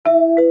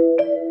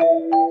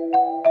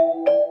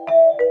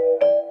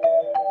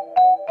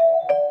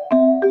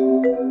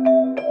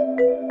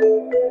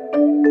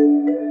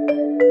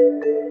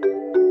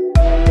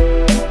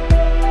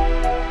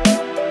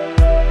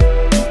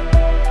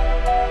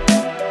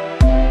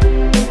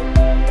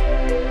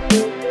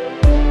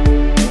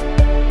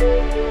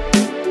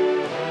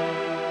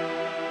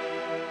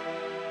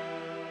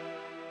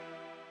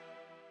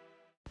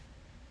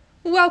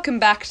welcome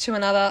back to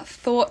another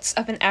Thoughts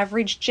of an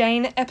Average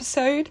Jane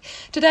episode.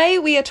 Today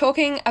we are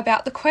talking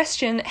about the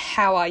question,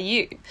 how are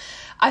you?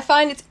 I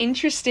find it's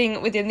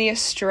interesting within the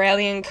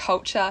Australian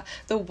culture,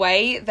 the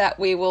way that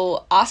we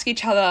will ask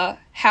each other,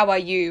 how are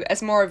you,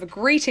 as more of a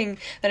greeting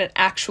than an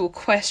actual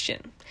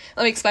question.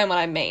 Let me explain what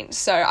I mean.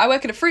 So I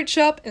work at a fruit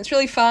shop and it's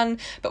really fun,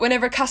 but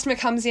whenever a customer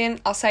comes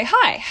in, I'll say,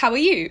 hi, how are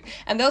you?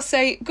 And they'll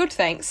say, good,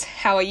 thanks,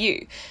 how are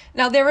you?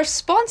 Now their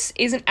response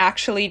isn't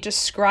actually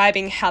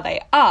describing how they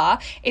are,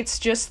 it's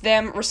just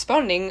them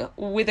responding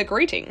with a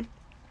greeting.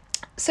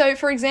 So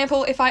for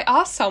example, if I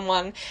ask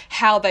someone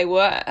how they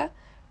were,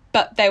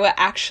 but they were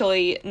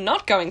actually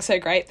not going so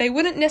great, they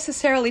wouldn't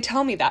necessarily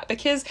tell me that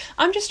because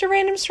I'm just a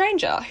random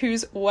stranger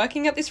who's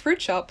working at this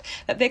fruit shop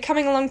that they're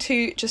coming along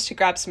to just to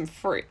grab some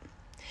fruit.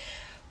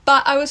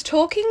 But I was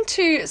talking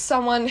to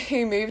someone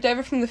who moved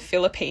over from the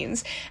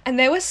Philippines and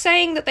they were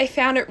saying that they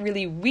found it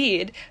really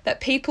weird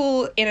that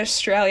people in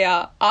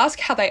Australia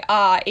ask how they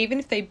are even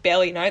if they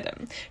barely know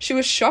them. She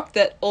was shocked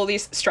that all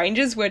these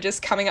strangers were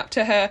just coming up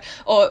to her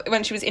or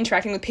when she was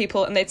interacting with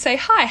people and they'd say,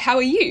 hi, how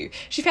are you?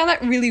 She found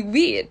that really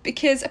weird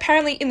because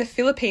apparently in the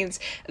Philippines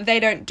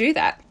they don't do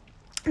that.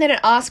 They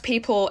don't ask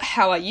people,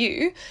 how are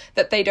you,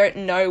 that they don't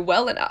know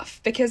well enough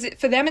because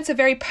for them it's a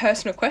very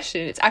personal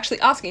question. It's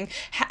actually asking,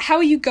 how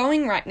are you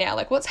going right now?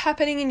 Like what's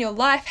happening in your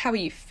life? How are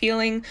you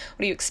feeling?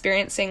 What are you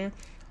experiencing?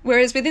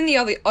 Whereas within the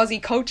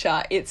Aussie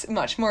culture, it's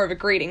much more of a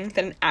greeting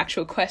than an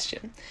actual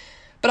question.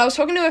 But I was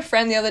talking to a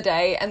friend the other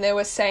day and they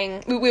were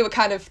saying, we were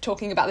kind of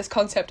talking about this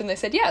concept and they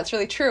said, yeah, it's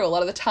really true. A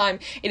lot of the time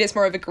it is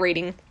more of a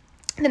greeting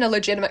than a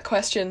legitimate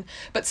question.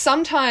 But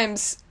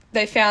sometimes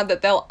they found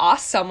that they'll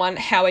ask someone,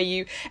 how are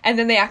you? And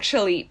then they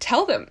actually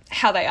tell them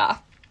how they are.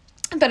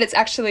 But it's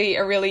actually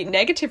a really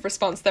negative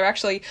response. They're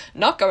actually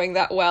not going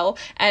that well.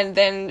 And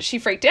then she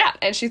freaked out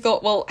and she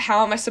thought, well,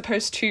 how am I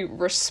supposed to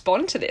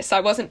respond to this? I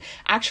wasn't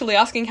actually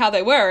asking how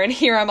they were. And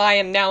here am I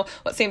in now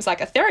what seems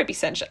like a therapy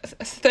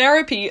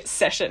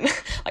session.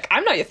 Like,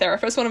 I'm not your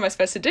therapist. What am I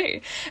supposed to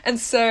do? And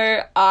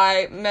so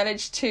I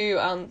managed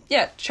to,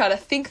 try to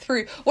think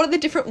through what are the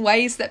different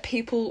ways that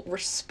people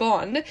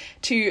respond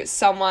to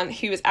someone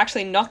who is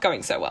actually not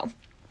going so well.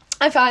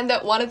 I find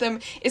that one of them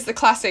is the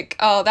classic,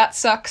 oh, that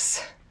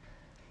sucks.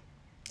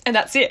 And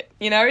that's it,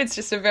 it's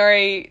just a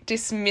very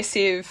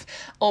dismissive,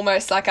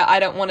 almost like I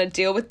don't want to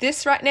deal with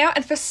this right now.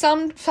 And for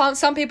some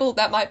people,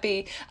 that might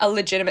be a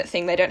legitimate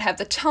thing. They don't have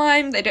the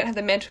time, they don't have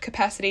the mental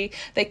capacity,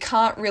 they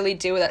can't really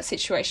deal with that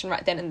situation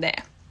right then and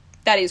there.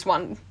 That is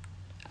one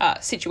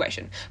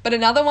situation. But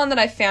another one that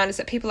I found is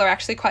that people are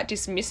actually quite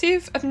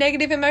dismissive of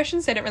negative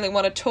emotions. They don't really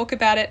want to talk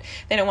about it,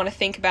 they don't want to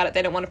think about it,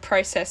 they don't want to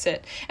process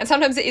it. And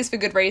sometimes it is for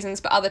good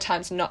reasons, but other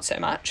times not so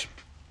much.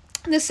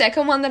 The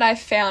second one that I've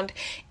found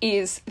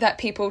is that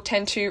people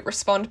tend to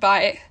respond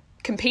by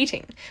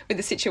competing with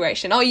the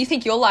situation. Oh, you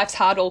think your life's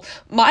hard? Well,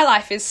 my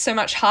life is so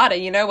much harder.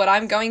 What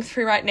I'm going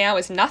through right now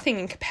is nothing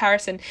in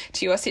comparison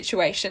to your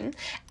situation.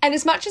 And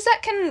as much as that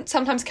can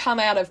sometimes come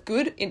out of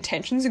good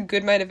intentions and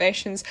good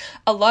motivations,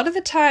 a lot of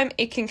the time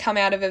it can come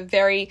out of a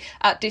very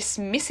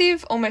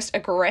dismissive, almost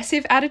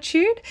aggressive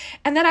attitude.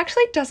 And that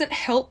actually doesn't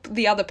help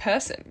the other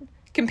person.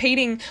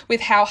 Competing with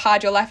how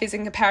hard your life is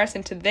in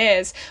comparison to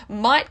theirs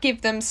might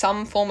give them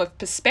some form of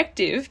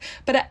perspective,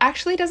 but it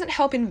actually doesn't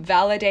help in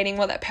validating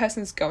what that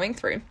person's going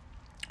through,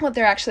 what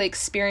they're actually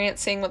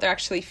experiencing, what they're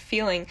actually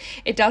feeling.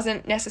 It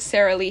doesn't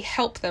necessarily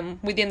help them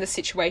within the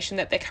situation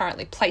that they're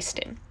currently placed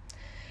in.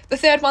 The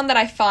third one that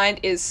I find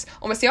is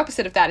almost the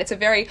opposite of that. It's a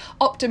very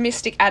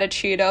optimistic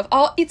attitude of,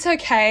 oh, it's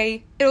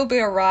okay, it'll be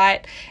all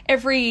right.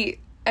 Every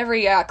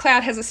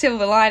cloud has a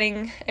silver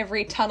lining,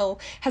 every tunnel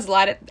has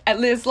light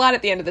there's light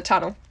at the end of the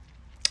tunnel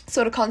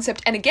sort of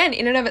concept. And again,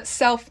 in and of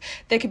itself,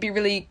 there could be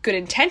really good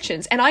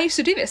intentions. And I used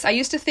to do this. I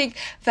used to think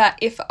that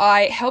if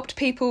I helped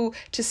people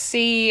to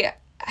see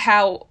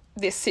how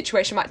this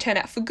situation might turn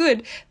out for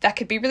good, that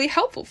could be really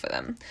helpful for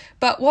them.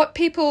 But what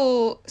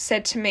people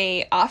said to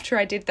me after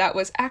I did that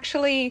was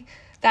actually,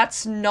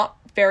 that's not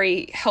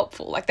very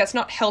helpful. Like, that's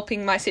not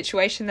helping my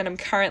situation that I'm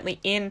currently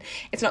in.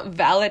 It's not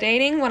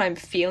validating what I'm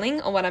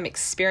feeling or what I'm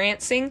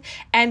experiencing.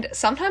 And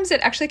sometimes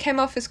it actually came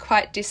off as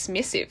quite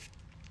dismissive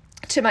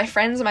to my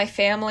friends and my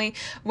family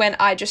when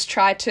I just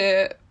tried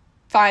to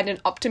find an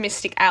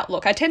optimistic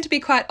outlook. I tend to be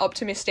quite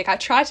optimistic. I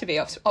try to be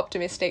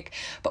optimistic.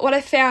 But what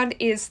I found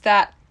is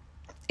that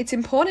it's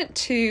important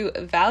to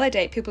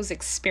validate people's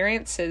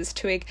experiences,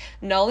 to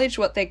acknowledge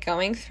what they're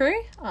going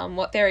through,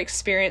 what they're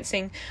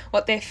experiencing,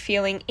 what they're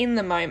feeling in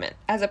the moment,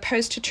 as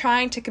opposed to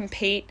trying to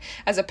compete,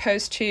 as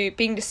opposed to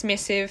being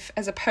dismissive,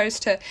 as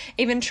opposed to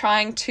even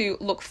trying to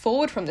look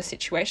forward from the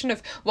situation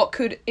of what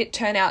could it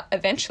turn out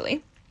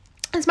eventually.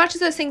 As much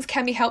as those things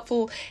can be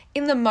helpful,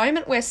 in the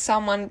moment where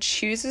someone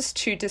chooses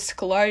to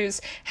disclose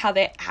how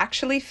they're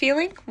actually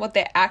feeling, what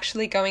they're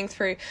actually going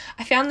through,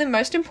 I found the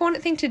most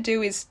important thing to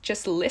do is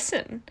just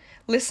listen.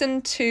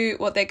 Listen to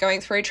what they're going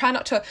through. Try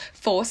not to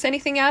force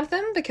anything out of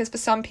them, because for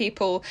some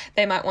people,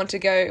 they might want to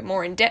go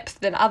more in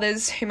depth than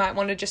others who might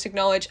want to just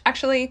acknowledge,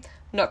 actually,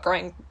 not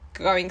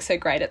going so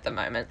great at the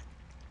moment.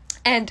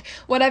 And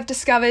what I've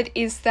discovered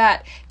is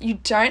that you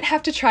don't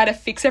have to try to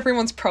fix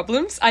everyone's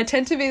problems. I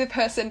tend to be the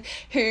person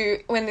who,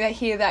 when they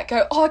hear that,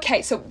 go, oh,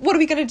 okay, so what are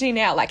we going to do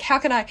now? Like, how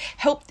can I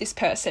help this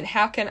person?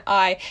 How can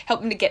I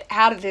help them to get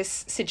out of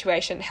this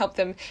situation, help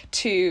them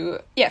to,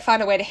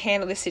 find a way to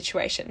handle this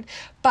situation?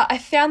 But I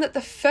found that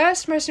the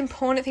first most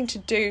important thing to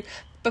do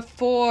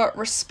before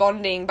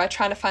responding by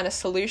trying to find a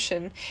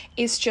solution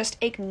is just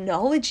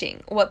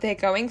acknowledging what they're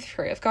going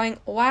through, of going,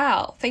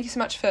 wow, thank you so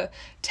much for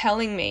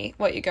telling me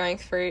what you're going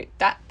through.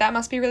 That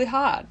must be really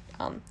hard.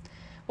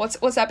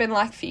 What's that been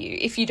like for you?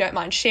 If you don't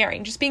mind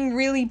sharing, just being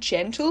really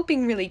gentle,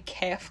 being really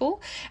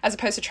careful, as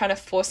opposed to trying to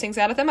force things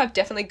out of them. I've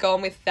definitely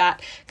gone with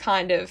that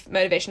kind of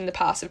motivation in the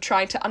past of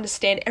trying to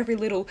understand every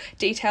little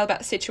detail about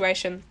the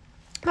situation.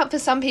 But for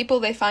some people,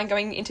 they find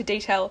going into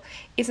detail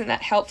isn't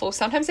that helpful.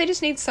 Sometimes they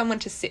just need someone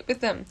to sit with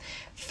them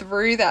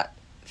through that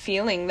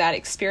feeling, that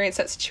experience,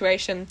 that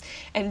situation,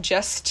 and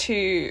just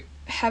to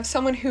have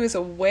someone who is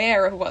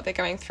aware of what they're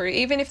going through,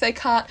 even if they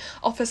can't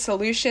offer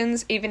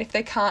solutions, even if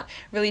they can't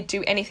really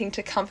do anything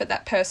to comfort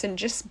that person,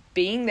 just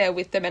being there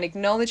with them and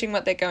acknowledging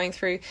what they're going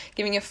through,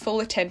 giving your full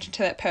attention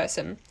to that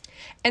person.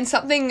 And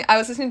something, I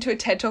was listening to a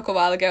TED Talk a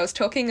while ago, I was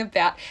talking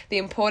about the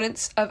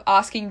importance of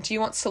asking, do you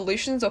want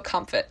solutions or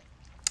comfort?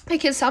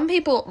 Because some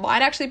people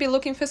might actually be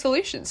looking for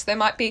solutions. They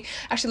might be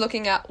actually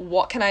looking at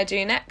what can I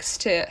do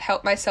next to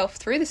help myself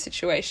through the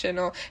situation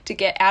or to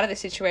get out of the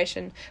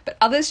situation. But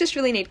others just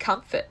really need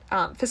comfort.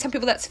 For some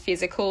people that's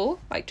physical,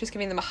 like just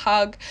giving them a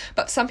hug.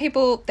 But some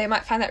people, they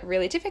might find that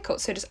really difficult.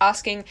 So just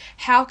asking,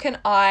 how can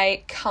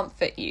I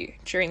comfort you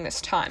during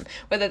this time?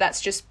 Whether that's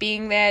just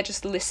being there,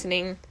 just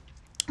listening,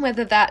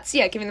 whether that's,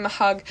 giving them a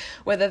hug,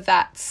 whether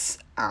that's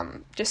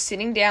just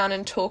sitting down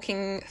and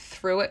talking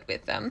through it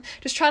with them,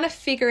 just trying to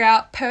figure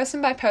out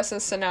person by person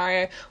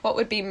scenario what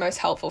would be most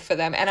helpful for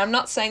them. And I'm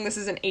not saying this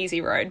is an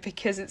easy road,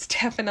 because it's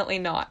definitely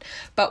not.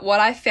 But what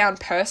I've found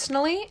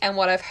personally and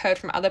what I've heard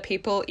from other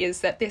people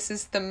is that this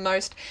is the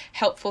most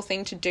helpful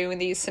thing to do in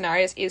these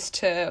scenarios, is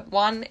to,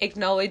 one,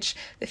 acknowledge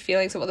the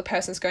feelings of what the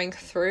person's going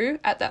through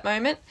at that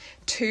moment,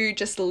 two,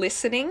 just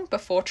listening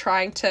before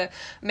trying to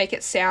make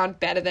it sound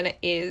better than it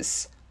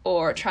is,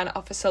 or trying to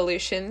offer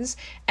solutions,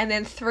 and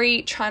then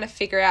three, trying to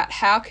figure out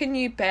how can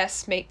you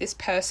best meet this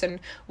person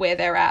where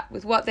they're at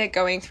with what they're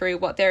going through,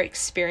 what they're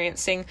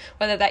experiencing,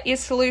 whether that is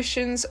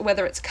solutions,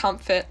 whether it's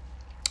comfort,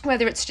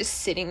 whether it's just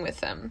sitting with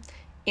them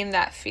in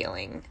that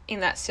feeling, in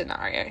that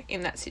scenario,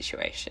 in that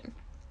situation.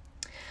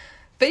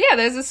 But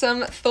those are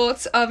some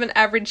thoughts of an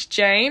average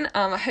Jane.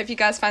 I hope you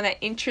guys find that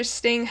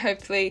interesting.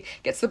 Hopefully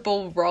gets the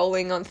ball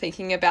rolling on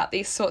thinking about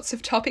these sorts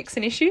of topics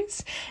and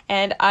issues.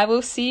 And I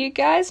will see you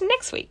guys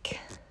next week.